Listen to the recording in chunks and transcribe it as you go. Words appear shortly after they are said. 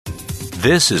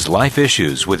This is Life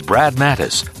Issues with Brad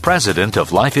Mattis, president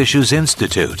of Life Issues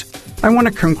Institute. I want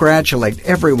to congratulate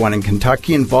everyone in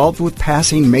Kentucky involved with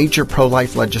passing major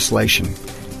pro-life legislation.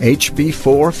 HB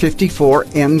 454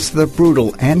 ends the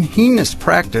brutal and heinous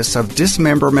practice of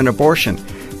dismemberment abortion,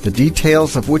 the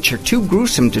details of which are too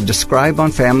gruesome to describe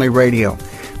on family radio.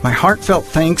 My heartfelt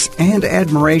thanks and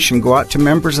admiration go out to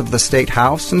members of the State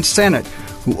House and Senate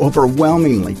who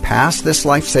overwhelmingly passed this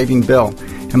life-saving bill,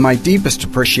 and my deepest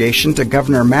appreciation to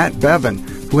Governor Matt Bevin,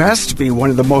 who has to be one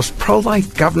of the most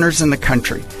pro-life governors in the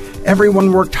country.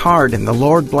 Everyone worked hard, and the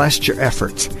Lord blessed your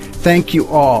efforts. Thank you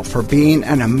all for being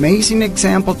an amazing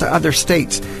example to other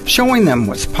states, showing them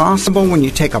what's possible when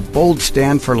you take a bold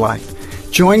stand for life.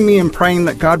 Join me in praying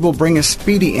that God will bring a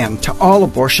speedy end to all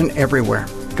abortion everywhere.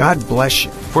 God bless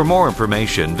you. For more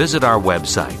information, visit our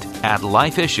website at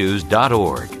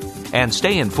lifeissues.org and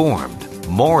stay informed,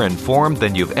 more informed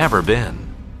than you've ever been.